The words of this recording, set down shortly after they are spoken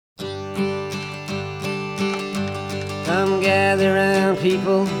Come gather round,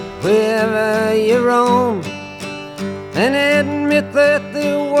 people, wherever you roam, and admit that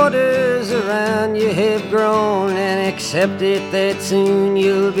the waters around you have grown, and accept it that soon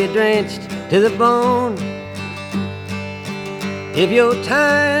you'll be drenched to the bone. If your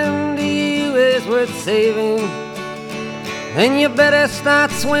time to you is worth saving, then you better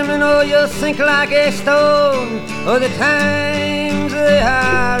start swimming or you'll sink like a stone, or the times they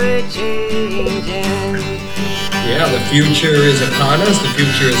are a-changing. Yeah, the future is upon us, the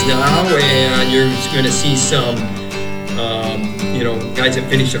future is now, and you're going to see some, guys that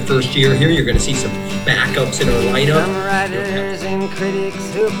finished their first year here, you're going to see some backups in our lineup. Some writers and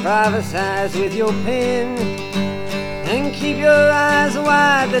critics who prophesize with your pen, and keep your eyes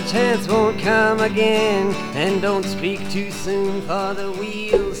wide, the chance won't come again. And don't speak too soon, for the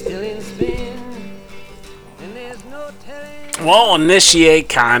wheel's still in spin, and there's no telling. We'll initiate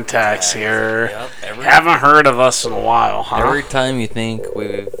contacts here. Yep, Haven't heard of us in a while, huh? Every time you think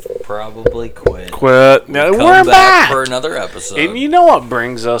we've probably quit. No, Come we're back for another episode. And you know what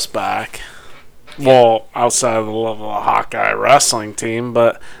brings us back? Well, outside of the love of the Hawkeye wrestling team,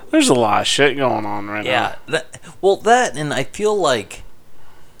 but there's a lot of shit going on right now. Yeah, and I feel like,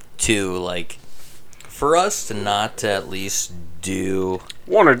 too, like, for us to not to at least do...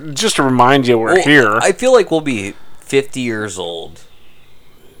 Just to remind you we're here. I feel like we'll be 50 years old.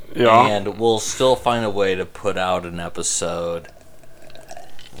 Yeah. And we'll still find a way to put out an episode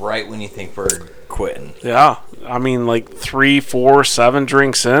right when you think we're quitting. Yeah. I mean, like 3, 4, 7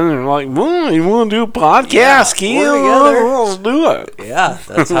 drinks in, and we're like, you want to do a podcast, Keith? Let's do it. Yeah,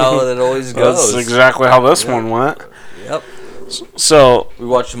 that's how it always goes. That's exactly how this one went. Yep. So we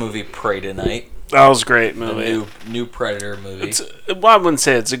watched the movie Prey tonight. That was a great movie. The new Predator movie. I wouldn't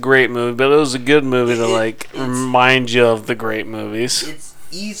say it's a great movie, but it was a good movie to remind you of the great movies. It's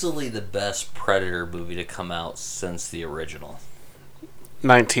easily the best Predator movie to come out since the original.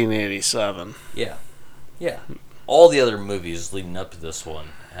 1987. Yeah. All the other movies leading up to this one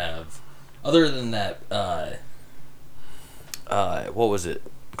have, other than that, what was it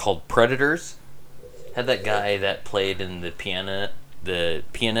called? Predators. Had that guy that played in the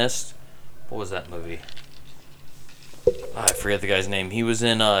pianist. What was that movie? I forget the guy's name. He was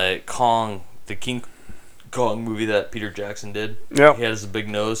in Kong, the King Kong movie that Peter Jackson did. Yep. He has a big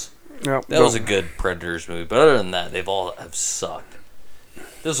nose. Yep. That was a good Predators movie. But other than that, they've all have sucked.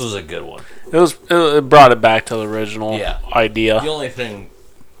 This was a good one. It brought it back to the original idea. The only thing,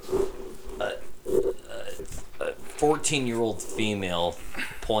 a 14-year-old female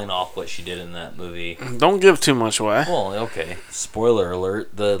pulling off what she did in that movie. Don't give too much away. Well, okay. Spoiler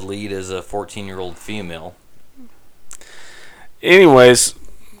alert, the lead is a 14-year-old female. Anyways,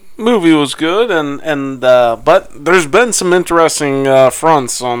 movie was good, but there's been some interesting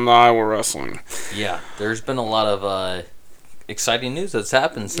fronts on the Iowa wrestling. Yeah, there's been a lot of exciting news that's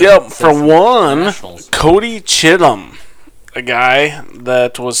happened since for one, Nationals. Cody Chittum, a guy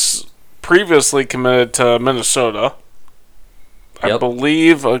that was previously committed to Minnesota. I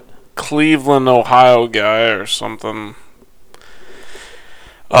believe a Cleveland, Ohio guy or something.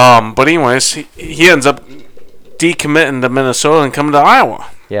 But anyways, he ends up decommitting to Minnesota and coming to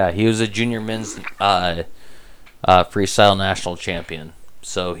Iowa. Yeah, he was a junior men's freestyle national champion.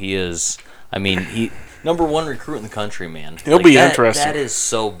 So he is, he number 1 recruit in the country, man. He'll be interesting. That is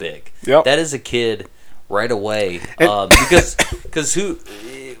so big. Yep. That is a kid right away. Because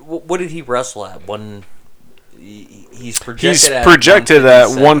what did he wrestle at? He's projected at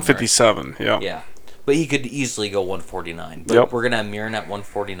 157. Right? Yeah. Yeah. But he could easily go 149. But we're going to have Mirren at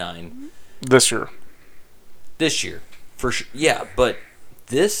 149. This year. For sure. Yeah, but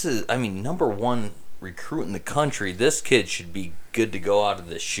this is, number 1 recruit in the country. This kid should be good to go out of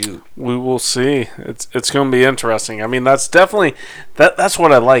the chute. We will see. It's going to be interesting. That's definitely, that's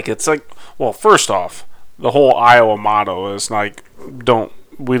what I like. It's like, well, first off, the whole Iowa motto is like,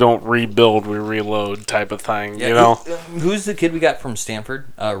 we don't rebuild, we reload type of thing, you know? Who's the kid we got from Stanford?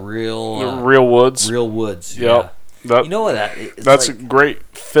 Real Woods. Real Woods, yep. Yeah. You know what that's like, a great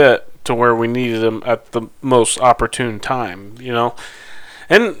fit to where we needed him at the most opportune time, you know?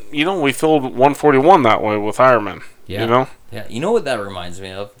 And, we filled 141 that way with Ironman, you know? Yeah, you know what that reminds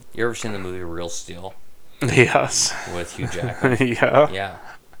me of? You ever seen the movie Real Steel? Yes. With Hugh Jackman? Yeah.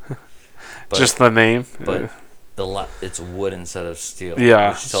 Just the name? But it's wood instead of steel. Yeah.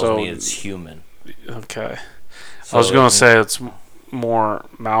 Which tells me it's human. Okay. So I was going to say it's more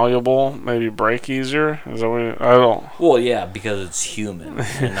malleable, maybe break easier. Is that what I don't... Well, yeah, because it's human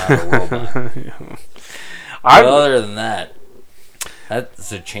and not a robot. But other than that,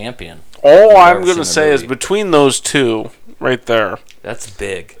 that's a champion. All I'm going to say is between those two right there. That's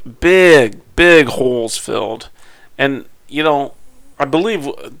big. Big holes filled. And, I believe,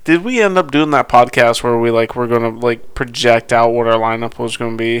 did we end up doing that podcast where we're going to project out what our lineup was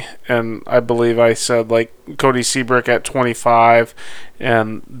going to be? And I believe I said Cody Seabrick at 25,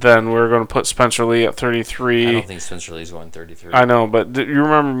 and then we were going to put Spencer Lee at 33. I don't think Spencer Lee's going 33. I know, but do you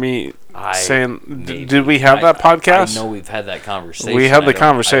remember me saying? Did we have that podcast? I know we've had that conversation. We had the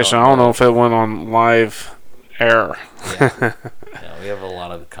conversation. I don't know if it went on live air. Yeah, we have a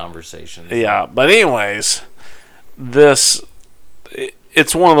lot of conversations. Yeah, but anyways,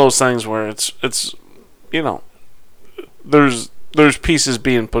 it's one of those things where it's there's pieces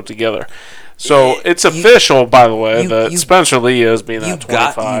being put together. So it's official, by the way, that Spencer Lee is being at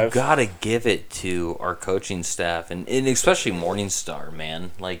 25. You got to give it to our coaching staff, and especially Morningstar,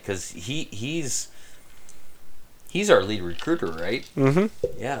 man. Because he's our lead recruiter, right? Mm-hmm.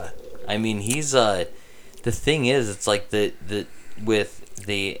 Yeah. I mean, he's the thing is, it's the with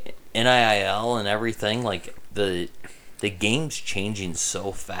the NIL and everything, the game's changing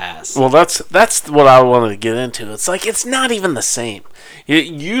so fast. Well, that's what I wanted to get into. It's it's not even the same. It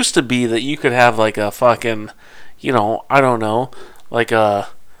used to be that you could have a fucking, I don't know,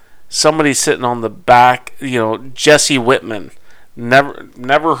 somebody sitting on the back, Jesse Whitman,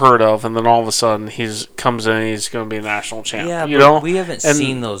 never heard of, and then all of a sudden comes in and he's going to be a national champ. Yeah, but we haven't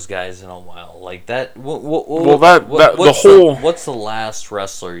seen those guys in a while. That. What's the last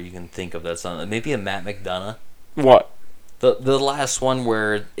wrestler you can think of that's on? Maybe a Matt McDonough. What? The last one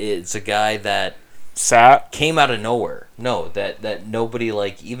where it's a guy that came out of nowhere. No, that nobody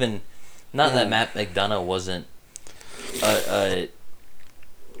even not that Matt McDonough wasn't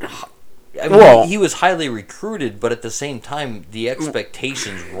he was highly recruited, but at the same time the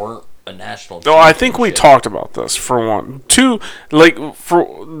expectations weren't a national championship. No, I think we talked about this for one. Two,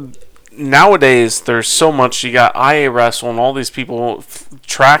 for nowadays there's so much. You got IA Wrestle and all these people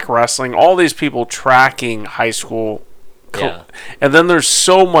track wrestling, all these people tracking high school. And then there's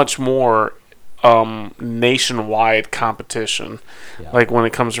so much more nationwide competition, when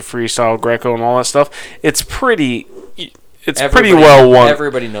it comes to freestyle, Greco, and all that stuff. It's pretty well won.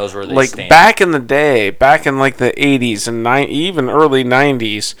 Everybody knows where they stand. Back in the day, back in the 80s and even early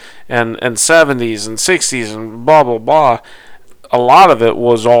 90s and 70s and 60s and blah blah blah. A lot of it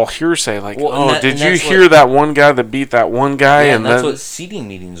was all hearsay. Did you hear that one guy that beat that one guy? Yeah, and that's what seating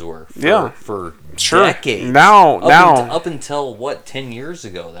meetings were for decades. Up until 10 years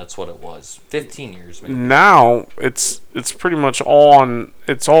ago, that's what it was. 15 years maybe. Now it's pretty much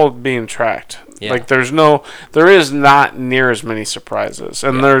it's all being tracked. Yeah. There is not near as many surprises,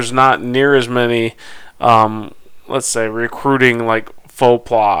 and there's not near as many let's say recruiting faux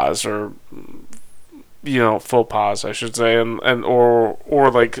pas or faux pas, I should say, and or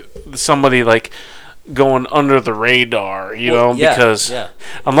somebody going under the radar, because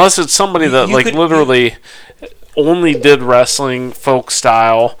unless it's somebody that literally only did wrestling folk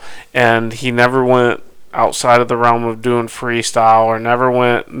style and he never went outside of the realm of doing freestyle or never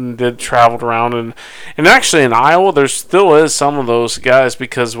went and traveled around and actually in Iowa there still is some of those guys,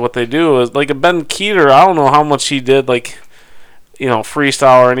 because what they do is a Ben Keeter, I don't know how much he did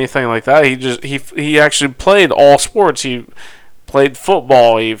freestyle or anything like that. He actually played all sports. He played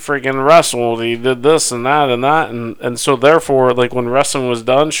football. He freaking wrestled. He did this and that and that. And so therefore, when wrestling was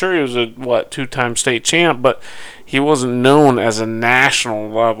done, sure, he was a 2-time state champ, but he wasn't known as a national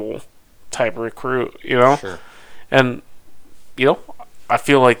level type recruit, Sure. And I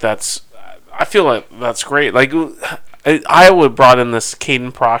feel like that's great. Iowa brought in this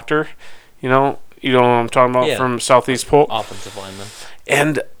Caden Proctor, You know what I'm talking about, from Southeast Polk? Offensive lineman.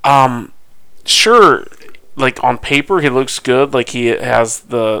 And, sure, on paper he looks good. He has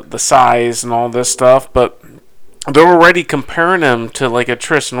the size and all this stuff, but they're already comparing him to, a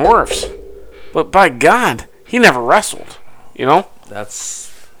Tristan Wirfs. But, by God, he never wrestled,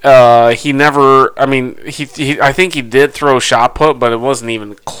 That's... he never... I mean, I think he did throw shot put, but it wasn't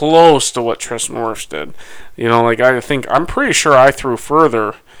even close to what Tristan Wirfs did. I'm pretty sure I threw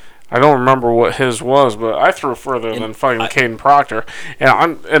further... I don't remember what his was, but I threw further than fucking Caden Proctor,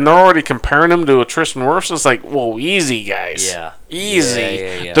 and they're already comparing him to a Tristan Wirfs. It's whoa, easy, guys. Yeah, easy.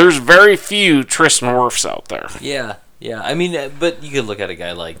 Yeah. There's very few Tristan Wirfs out there. Yeah. I mean, but you could look at a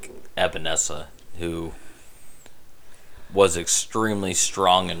guy like Ebenesa, who was extremely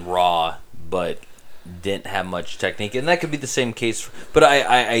strong and raw, but didn't have much technique, and that could be the same case. But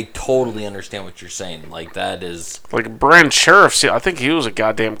I totally understand what you're saying. That is Brand Sheriff. I think he was a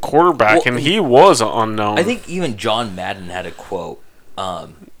goddamn quarterback, and he was unknown. I think even John Madden had a quote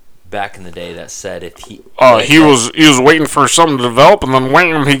back in the day that said if he he was waiting for something to develop, and then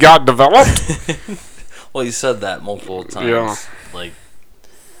wham, he got developed. Well, he said that multiple times. Yeah.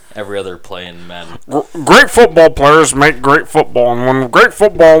 every other play in Madden. Great football players make great football, and when great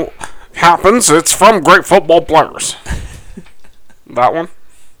football happens, it's from great football players. That one?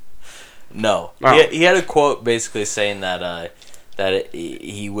 No. Oh. He had a quote basically saying that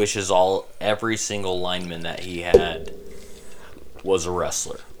he wishes every single lineman that he had was a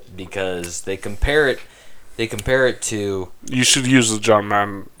wrestler, because they compare it to... You should use the John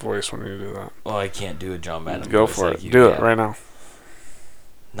Madden voice when you do that. Oh, I can't do a John Madden Go voice for like it. you Do can. it right now.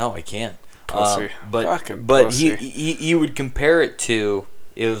 No, I can't. Pussy. But pussy. he would compare it to,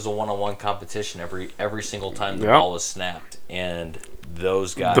 it was a one-on-one competition every single time the ball was snapped, and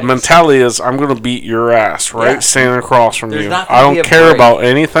those guys... The mentality is, I'm going to beat your ass, right? Standing across from There's you. not gonna I be don't a care break. about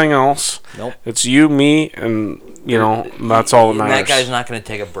anything else. Nope. It's you, me, and, that's all that matters. That guy's not going to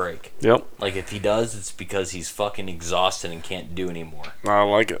take a break. Yep. Like, if he does, it's because he's fucking exhausted and can't do anymore. I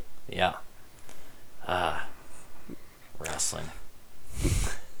like it. Yeah. Wrestling.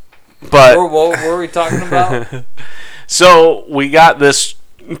 But What were we talking about? so we got this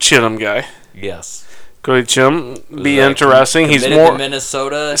Chittum guy, Yes. Cody Chittum. Be interesting. He's Committed more to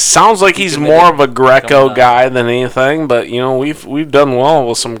Minnesota. sounds like he's committed more of a Greco coming guy than anything. But we've done well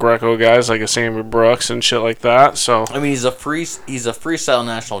with some Greco guys like a Sammy Brooks and shit like that. So I mean, he's a freestyle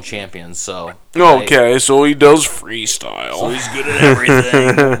national champion. So okay, so he does freestyle. So he's good at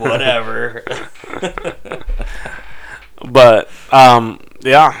everything. Whatever. But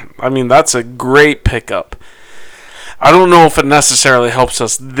yeah, I mean that's a great pickup. I don't know if it necessarily helps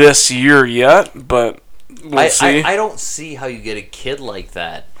us this year yet, but we'll see. I don't see how you get a kid like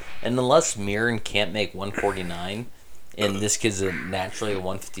that, and unless Mirren can't make 149, and this kid's naturally a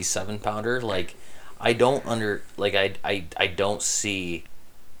 157 pounder, like I don't see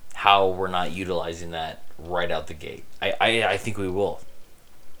how we're not utilizing that right out the gate. I think we will.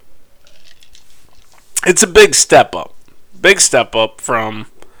 It's a big step up. Big step up from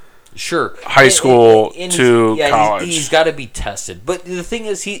high school and to college. He's got to be tested. But the thing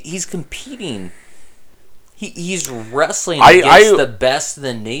is, he's competing. He's wrestling against the best in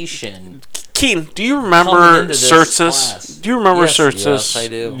the nation. Keen, do you remember Surtis? Do you remember Surtis? Yes, I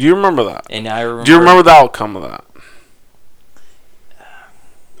do. Do you remember that? And I remember. Do you remember the outcome of that?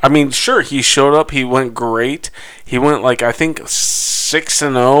 I mean, sure, he showed up. He went great. He went I think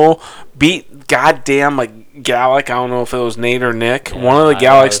 6-0. Beat goddamn Gallic. I don't know if it was Nate or Nick. Yeah, one of the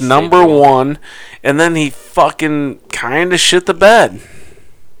Gallic's number one, and then he fucking kind of shit the bed.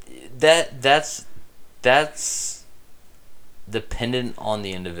 That's dependent on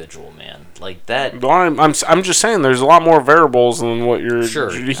the individual, man. Like that. Well, I'm just saying, there's a lot more variables than what you're.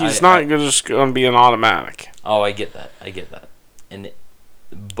 Sure, he's not just going to be an automatic. Oh, I get that.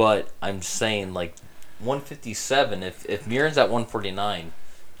 But I'm saying 157. If Mirren's at 149,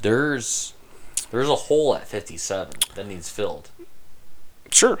 there's a hole at 57 that needs filled.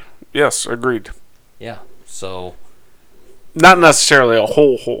 Sure. Yes. Agreed. Yeah. So. Not necessarily a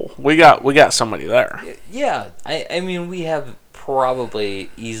whole hole. We got somebody there. Yeah. I mean, we have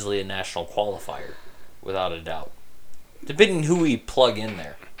probably easily a national qualifier, without a doubt. Depending who we plug in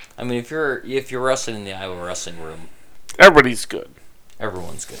there. I mean, if you're wrestling in the Iowa wrestling room, everybody's good.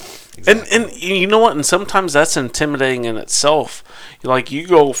 Everyone's good. Exactly. And you know what? And sometimes that's intimidating in itself. You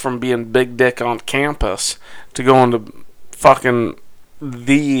go from being big dick on campus to going to fucking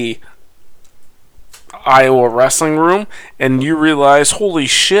the Iowa wrestling room, and you realize, holy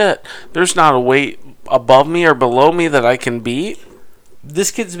shit, there's not a weight above me or below me that I can beat.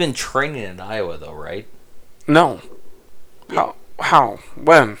 This kid's been training in Iowa, though, right? No. How?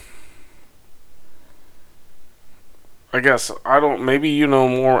 When? I guess maybe you know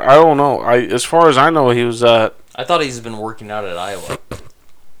more. I don't know. As far as I know, he was at. I thought he's been working out at Iowa.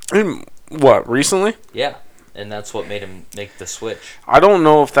 What, recently? Yeah, and that's what made him make the switch. I don't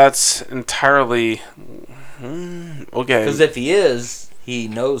know if that's entirely okay. Because if he is, he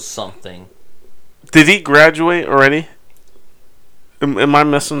knows something. Did he graduate already? Am I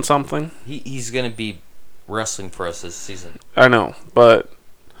missing something? He's gonna be wrestling for us this season. I know, but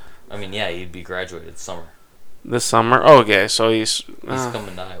I mean, yeah, he'd be graduated summer. This summer? Okay, so he's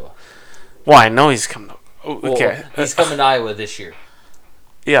coming to Iowa. Well, I know he's coming. Okay, well, he's coming to Iowa this year.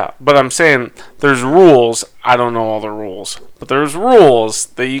 Yeah, but I'm saying there's rules. I don't know all the rules, but there's rules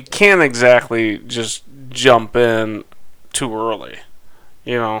that you can't exactly just jump in too early.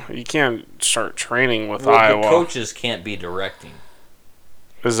 You can't start training with Iowa. The coaches can't be directing.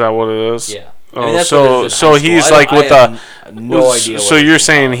 Is that what it is? Yeah. Oh, so he's with the. No idea. So you're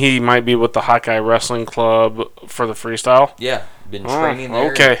saying he might be with the Hawkeye Wrestling Club for the freestyle? Yeah, been training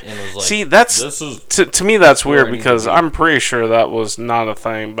there. Okay. And was see, that's to me that's weird because I'm pretty sure that was not a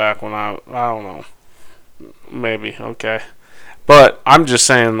thing back when I don't know. Maybe okay, But I'm just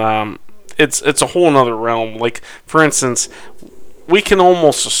saying, it's a whole nother realm. Like, for instance, we can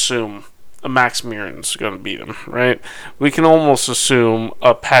almost assume a Max Mirren's going to beat him, right? We can almost assume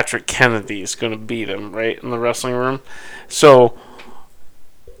a Patrick Kennedy is going to beat him, right, in the wrestling room. So,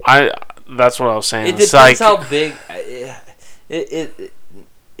 that's what I was saying. It depends how big.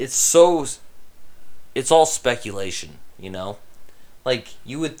 It's all speculation, you know? Like,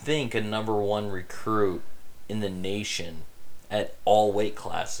 you would think a number one recruit in the nation at all weight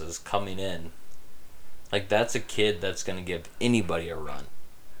classes coming in, like, that's a kid that's going to give anybody a run.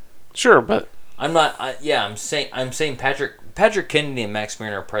 Sure, but I'm saying Patrick Kennedy and Max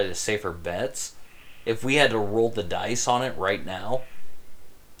Mirren are probably the safer bets. If we had to roll the dice on it right now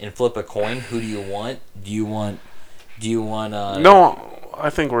and flip a coin, who do you want? Do you want no, I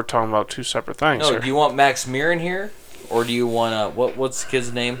think we're talking about two separate things. No, here. Do you want Max Mirren here, or do you want what's the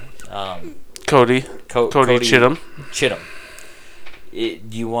kid's name? Cody Chittum.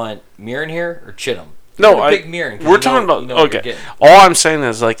 Do you want Mirren here or Chittum? No, pick Mirren. We're talking about okay. All I'm saying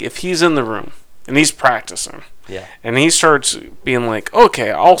is, like, if he's in the room and he's practicing, yeah, and he starts being like,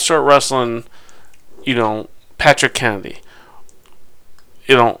 okay, I'll start wrestling, Patrick Kennedy,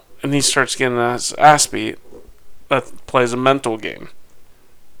 and he starts getting his ass beat. That plays a mental game.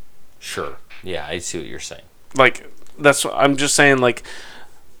 Sure. Yeah, I see what you're saying. Like, that's what I'm just saying. Like,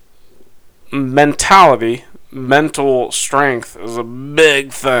 mentality, mental strength is a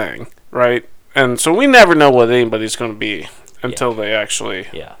big thing, right? And so we never know what anybody's going to be until they actually.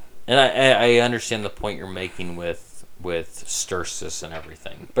 Yeah, and I understand the point you're making with Stursis and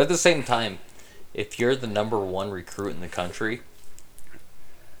everything, but at the same time, if you're the number one recruit in the country,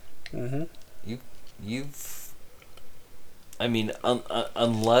 you've. I mean,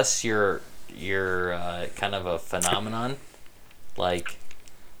 unless you're kind of a phenomenon, like,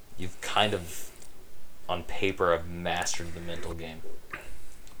 you've kind of on paper have mastered the mental game.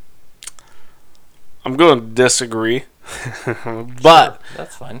 I'm going to disagree, but sure,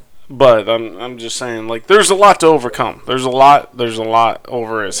 that's fine. But I'm just saying, like, there's a lot to overcome. There's a lot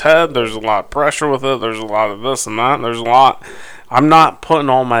over his head. There's a lot of pressure with it. There's a lot of this and that. There's a lot. I'm not putting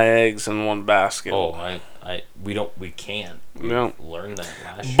all my eggs in one basket. Oh, we can't. We learned that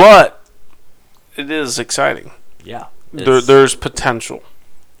last year. But it is exciting. Yeah, there's potential.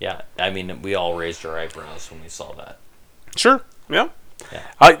 Yeah, I mean, we all raised our eyebrows when we saw that. Sure. Yeah.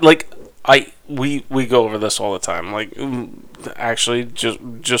 We go over this all the time. Like, actually,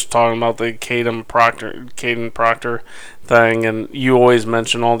 just talking about the Caden Proctor thing, and you always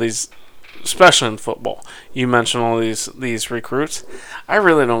mention all these, especially in football. You mention all these recruits. I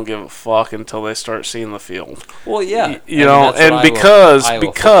really don't give a fuck until they start seeing the field. Well, yeah, because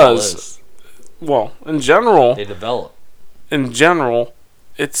well, in general, they develop. In general,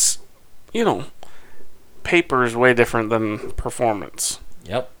 it's paper is way different than performance.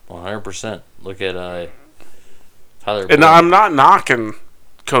 Yep, 100%. Look at Tyler. And I'm not knocking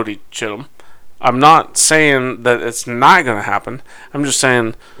Cody Chittum. I'm not saying that it's not going to happen. I'm just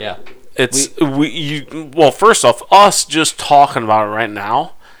saying, well, first off, us just talking about it right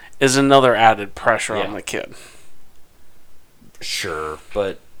now is another added pressure on the kid. Sure,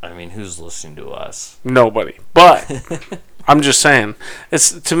 but I mean, who's listening to us? Nobody. But I'm just saying,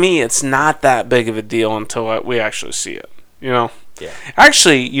 to me, it's not that big of a deal until we actually see it. Yeah.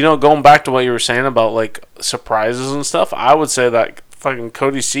 Actually, going back to what you were saying about, like, surprises and stuff, I would say that fucking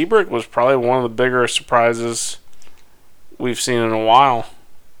Cody Seabrick was probably one of the bigger surprises we've seen in a while.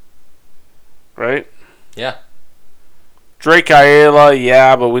 Right? Yeah. Drake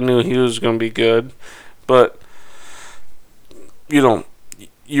Ayala, but we knew he was going to be good. But you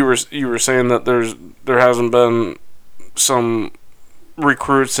were saying that there hasn't been some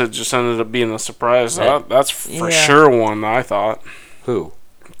recruits that just ended up being a surprise. Right. That's for sure one, I thought. Who?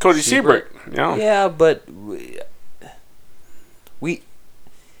 Cody Seabrick. Yeah. Yeah, but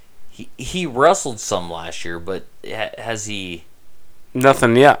he wrestled some last year, but has he?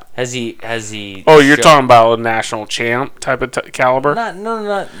 Nothing yet. Has he? Oh, you're talking about a national champ type of caliber?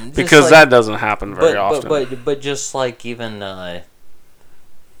 Not because that doesn't happen very often. But just like even,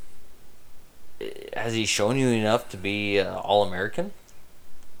 has he shown you enough to be All-American?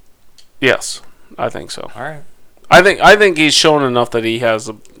 Yes, I think so. All right. I think he's shown enough that he has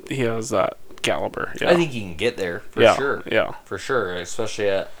that caliber. Yeah. I think he can get there for sure. Yeah, for sure. Especially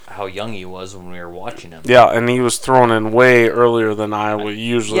at how young he was when we were watching him. Yeah, and he was thrown in way earlier than I would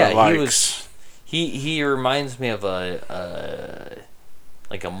usually like. He reminds me of a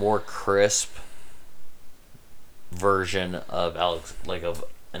more crisp version of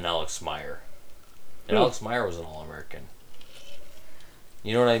an Alex Meyer. And Alex Meyer was an All-American.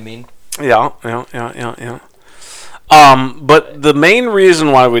 You know what I mean? Yeah. But the main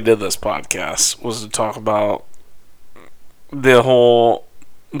reason why we did this podcast was to talk about the whole.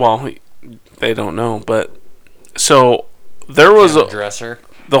 Well, they don't know, but so there was Kevin Dresser.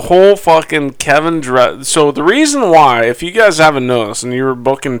 The whole fucking Kevin Dresser. So the reason why, if you guys haven't noticed, and you were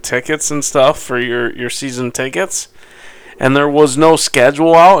booking tickets and stuff for your season tickets, and there was no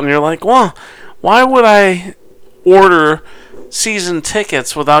schedule out, and you're like, well, why would I order season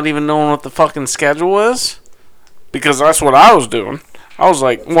tickets without even knowing what the fucking schedule is? Because that's what I was doing. I was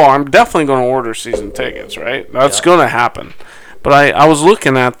like, well, I'm definitely going to order season tickets, right? That's going to happen. But I was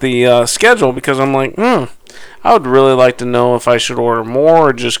looking at the schedule because I'm like, I would really like to know if I should order more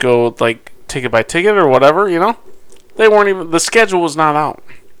or just go like ticket by ticket or whatever, you know? They weren't even, the schedule was not out.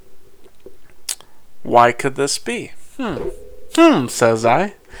 Why could this be? Says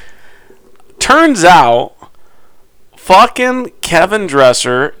I. Turns out, fucking Kevin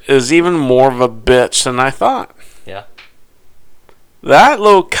Dresser is even more of a bitch than I thought. Yeah. That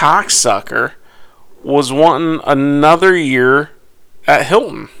little cocksucker was wanting another year at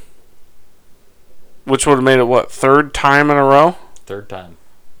Hilton. Which would have made it, what, third time in a row? Third time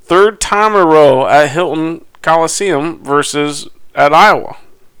in a row at Hilton Coliseum versus at Iowa.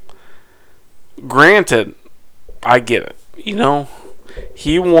 Granted, I get it. You know,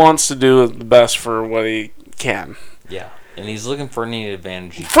 he wants to do the best for what he can. Yeah, and he's looking for any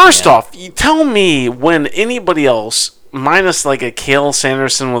advantage. First off, you tell me when anybody else, minus like a Cale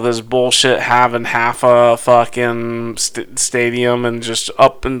Sanderson with his bullshit having half a fucking stadium and just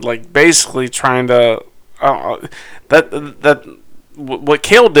up and like basically trying to what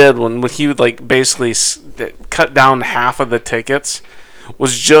Cale did when he would like basically cut down half of the tickets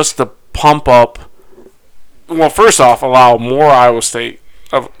was just to pump up. Well, first off, allow more Iowa State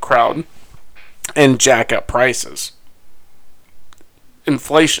crowd and jack up prices.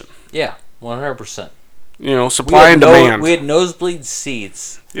 Inflation. Yeah, 100%. You know, supply and demand. We had nosebleed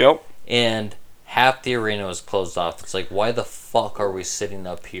seats. Yep. And half the arena was closed off. It's like, why the fuck are we sitting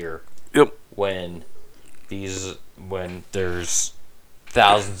up here? Yep. When there's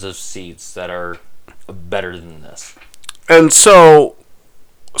thousands of seats that are better than this. And so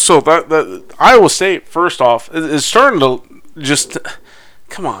that Iowa State, first off, is starting to just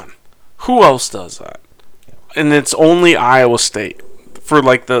come on. Who else does that? And it's only Iowa State for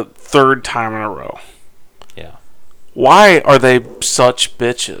like the third time in a row. Yeah. Why are they such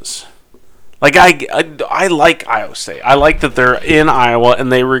bitches? Like I like Iowa State. I like that they're in Iowa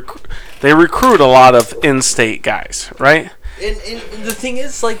and they recruit a lot of in-state guys, right? And the thing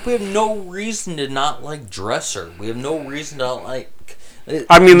is, like, we have no reason to not like Dresser. We have no reason to not like.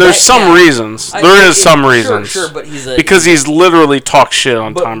 I mean, there's some reasons. There is some reasons. Sure, but he's literally talked shit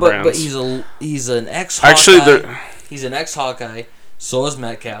on Tom Brands. But he's an ex-Hawkeye. Actually, he's an ex-Hawkeye. So is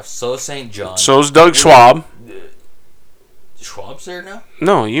Metcalf. So is St. John. So is Doug Schwab. Schwab's there now?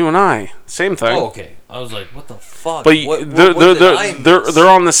 No, you and I. Same thing. Oh, okay. I was like, what the fuck? But they're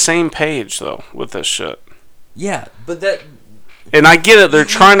on the same page though with this shit. Yeah, but that. And I get it. They're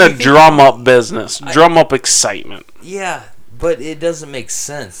trying to drum up business, drum up excitement. Yeah, but it doesn't make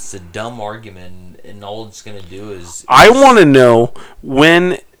sense. It's a dumb argument, and all it's going to do is... I want to know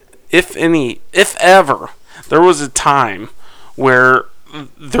when, if ever, there was a time where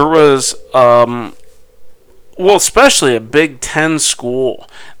there was, well, especially a Big Ten school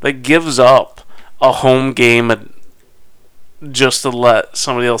that gives up a home game just to let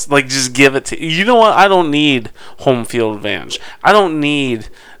somebody else, like, just give it to... You know what? I don't need home field advantage. I don't need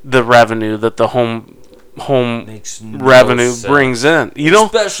the revenue that the home makes revenue brings in. You know,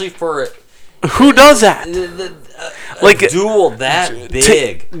 especially for who does that? Like a duel that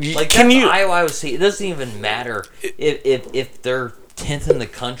big. Like, can you? Iowa State. It doesn't even matter if they're 10th in the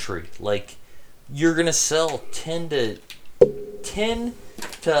country. Like, you're gonna sell 10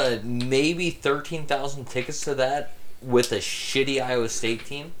 to maybe 13,000 tickets to that with a shitty Iowa State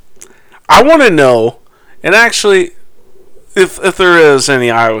team. I want to know, and actually, if there is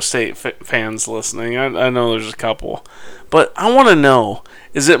any Iowa State fans listening, I know there's a couple, but I want to know: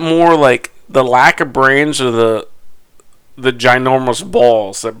 is it more like the lack of brains or the ginormous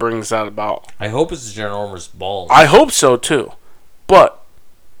balls that brings that about? I hope it's the ginormous balls. I hope so too, but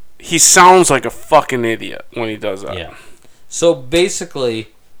he sounds like a fucking idiot when he does that. Yeah. So basically,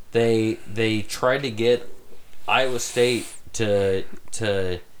 they tried to get Iowa State to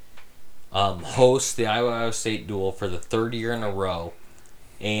host the Iowa State duel for the third year in a row,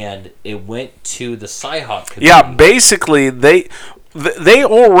 and it went to the Cyhawk committee. Yeah, basically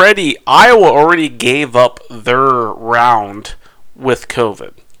Iowa already gave up their round with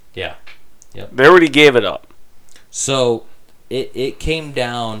COVID. Yeah. Yep. They already gave it up. So it came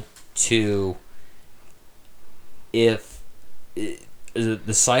down to if the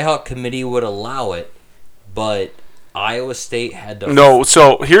Cyhawk committee would allow it, but Iowa State had to... No,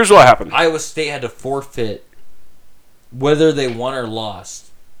 so here's what happened. Iowa State had to forfeit, whether they won or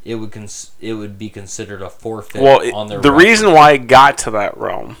lost, it would be considered a forfeit on their the record. Reason why it got to that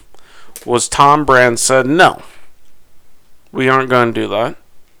realm was Tom Brand said, no, we aren't going to do that.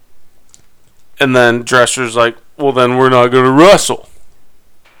 And then Dresser's like, well, then we're not going to wrestle.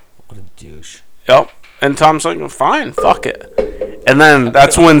 What a douche. Yep. And Tom's like, well, fine, fuck it. And then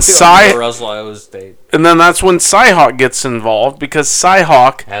that's when And then that's when Cyhawk gets involved, because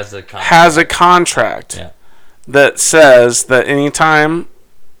Cyhawk has a contract that says that anytime,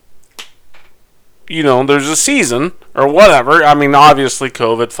 there's a season or whatever. I mean, obviously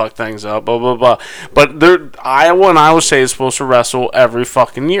COVID fucked things up, blah blah blah. But Iowa and Iowa State is supposed to wrestle every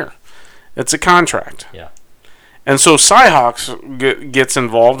fucking year. It's a contract. Yeah. And so Cyhawks gets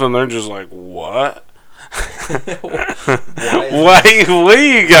involved, and they're just like, what? what are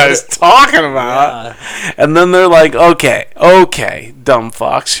you guys talking about? Yeah. And then they're like, okay, dumb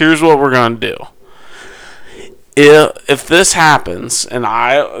fucks, here's what we're going to do. If this happens, and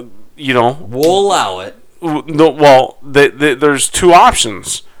we'll allow it. No, well, there's two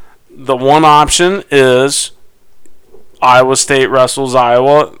options. The one option is Iowa State wrestles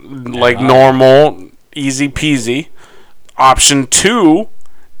Iowa like normal, easy peasy. Option 2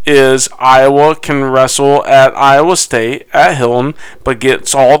 is Iowa can wrestle at Iowa State at Hilton, but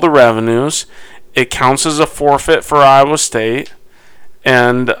gets all the revenues. It counts as a forfeit for Iowa State,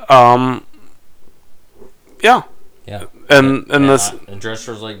 and yeah. And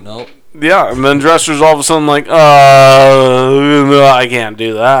Dresser's like, nope. Yeah, and then Dresser's all of a sudden like, I can't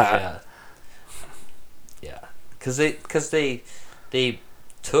do that. Yeah. Because they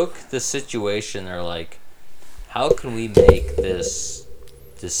took the situation. They're like, how can we make this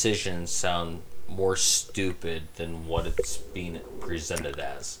decision sound more stupid than what it's being presented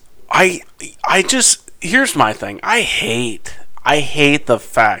as? Here's my thing. I hate the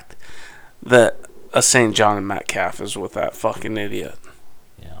fact that a St. John and Metcalf is with that fucking idiot.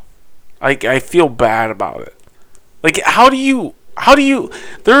 Yeah. I feel bad about it. Like, how do you,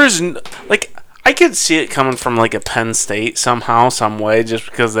 there is, like, I could see it coming from, like, a Penn State somehow, some way, just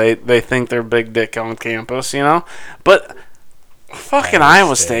because they think they're big dick on campus, But fucking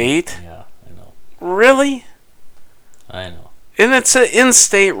Iowa State. Yeah, I know. Really? I know. And it's an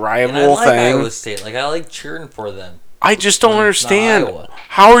in-state rival and I like thing. Iowa State. Like, I like cheering for them. I just don't understand.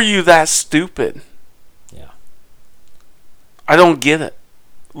 How are you that stupid? Yeah. I don't get it.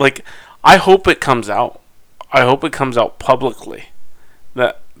 Like, I hope it comes out. I hope it comes out publicly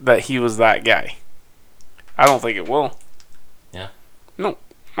that he was that guy. I don't think it will. Yeah. No,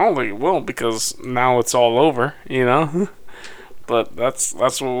 I don't think it will, because now it's all over, But that's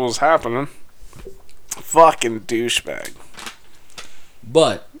what was happening. Fucking douchebag.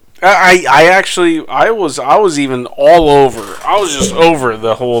 But I was even all over. I was just over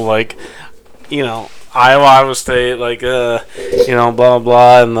the whole, like, Iowa State, like, blah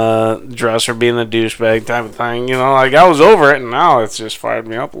blah, and the Dresser being a douchebag type of thing. Like, I was over it, and now it's just fired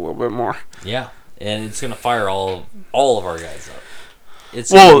me up a little bit more. Yeah, and it's gonna fire all of our guys up.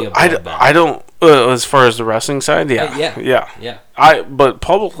 It's I don't. As far as the wrestling side, yeah. But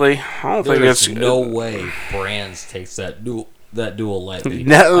publicly, I don't think it's no way Brands takes that duel lightly.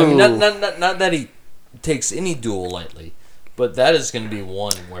 No, I mean, not that he takes any duel lightly, but that is going to be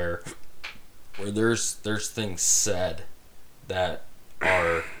one where there's things said that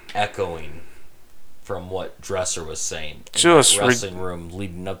are echoing from what Dresser was saying in the wrestling room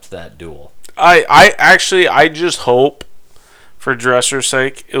leading up to that duel. I just hope, for Dresser's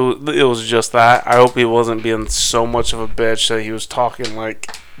sake, it was just that. I hope he wasn't being so much of a bitch that he was talking,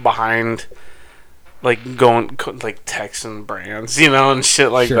 like, behind, like, going, like, texting Brands, and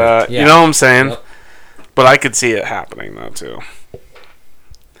shit like that. Yeah. You know what I'm saying? Yep. But I could see it happening, though, too.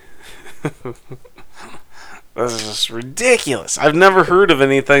 That's just ridiculous. I've never heard of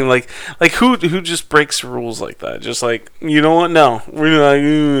anything like who just breaks rules like that. Just like, you know what? No, we're not.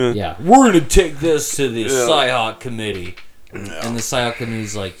 Yeah, we're gonna take this to the Cyhawk committee, and the Cyhawk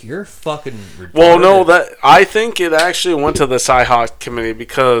committee's like, you're fucking retarded. Well, no, I think it actually went to the Cyhawk committee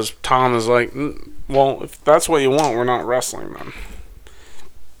because Tom is like, well, if that's what you want, we're not wrestling then.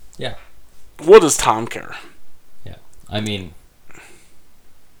 Yeah. What does Tom care? Yeah, I mean,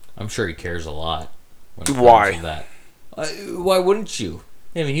 I'm sure he cares a lot. Why? That. Why wouldn't you?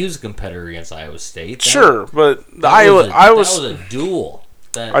 I mean, he was a competitor against Iowa State. Sure, but that was a duel.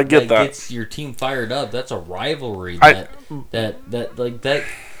 I get that. Gets your team fired up. That's a rivalry. That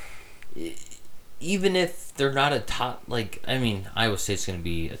even if they're not a top, like, I mean, Iowa State's going to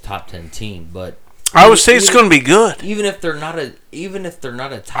be a top 10 team, but Iowa State's going to be good. Even if they're not a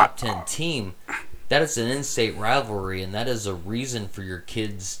top 10 team, that is an in-state rivalry, and that is a reason for your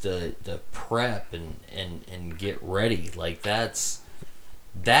kids to prep and get ready. Like that's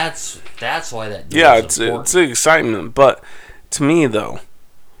why that. Yeah, it's excitement. But to me though,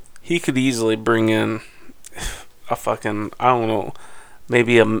 he could easily bring in a fucking, I don't know,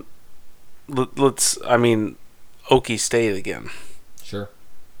 maybe Okie State again. Sure.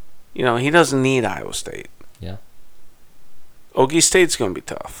 You know, he doesn't need Iowa State. Yeah. Okie State's going to be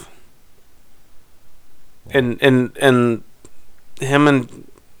tough. And him and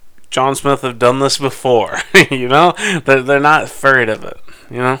John Smith have done this before. You know? They're not afraid of it,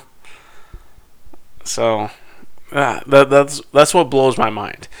 you know? So that's what blows my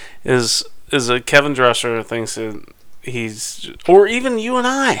mind. Is that Kevin Dresser thinks that he's, or even you and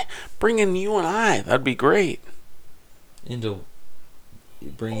I, bring in you and I, that'd be great.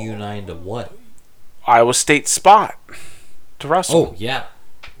 Bring you and I into what? Iowa State spot to wrestle. Oh yeah,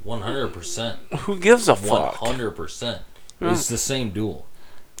 100%. Who gives a fuck? 100%. It's the same duel.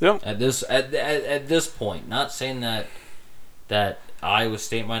 Yeah. At this point, not saying that Iowa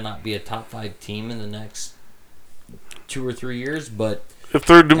State might not be a top 5 team in the next 2 or 3 years, but if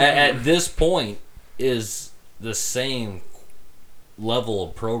they're at this point is the same level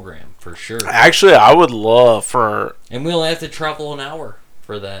of program for sure. Actually, I would love for, and we only have to travel an hour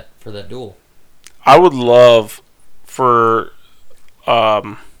for that duel. I would love for,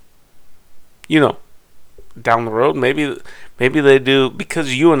 you know, down the road, maybe they do,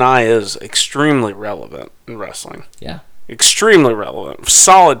 because you and I is extremely relevant in wrestling. Yeah. Extremely relevant.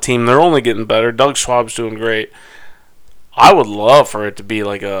 Solid team. They're only getting better. Doug Schwab's doing great. I would love for it to be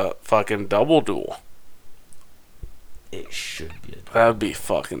like a fucking double duel. It should be. That would be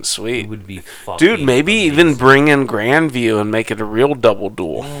fucking sweet. It would be fucking dude, maybe amazing. even bring in Grandview and make it a real double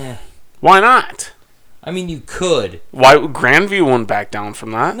duel. Why not? I mean, you could. Why Grandview wouldn't back down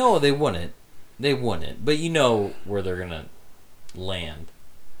from that? No, they wouldn't. They wouldn't. But you know where they're gonna land.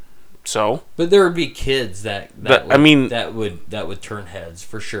 So? But there would be kids that would turn heads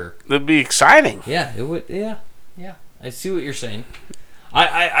for sure. That'd be exciting. Yeah, it would. Yeah. I see what you're saying.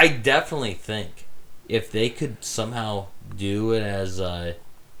 I definitely think if they could somehow do it as a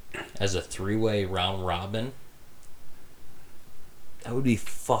 3-way round robin, that would be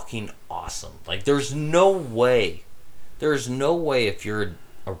fucking awesome. Like, there's no way if you're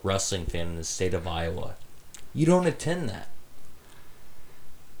a wrestling fan in the state of Iowa, you don't attend that.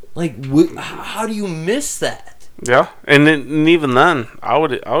 Like, how do you miss that? Yeah, and even then, I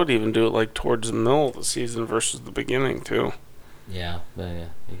would even do it like towards the middle of the season versus the beginning too. Yeah, but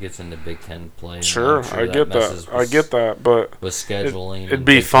it gets into Big Ten play. Sure, I get that, but with scheduling, it'd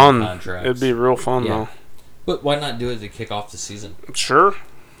be fun. It'd be real fun though. But why not do it to kick off the season? Sure,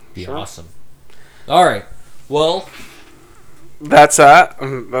 be awesome. All right, well, that's that.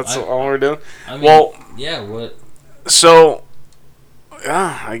 That's all we're doing. I mean, yeah. What? So,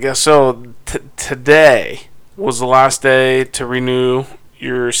 yeah, I guess so. Today was the last day to renew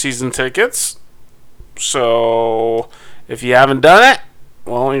your season tickets. So, if you haven't done it,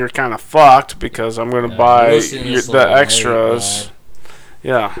 well, you're kind of fucked because I'm going to buy the extras.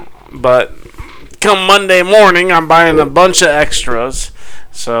 Yeah, but come Monday morning, I'm buying a bunch of extras.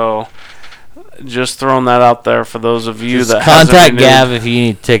 So, just throwing that out there for those of you that contact Gav if you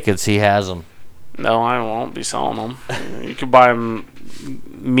need tickets. He has them. No, I won't be selling them. You can buy them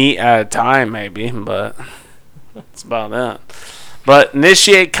meat at a time, maybe, but that's about it. But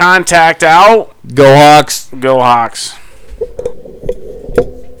initiate contact out. Go Hawks. Go Hawks.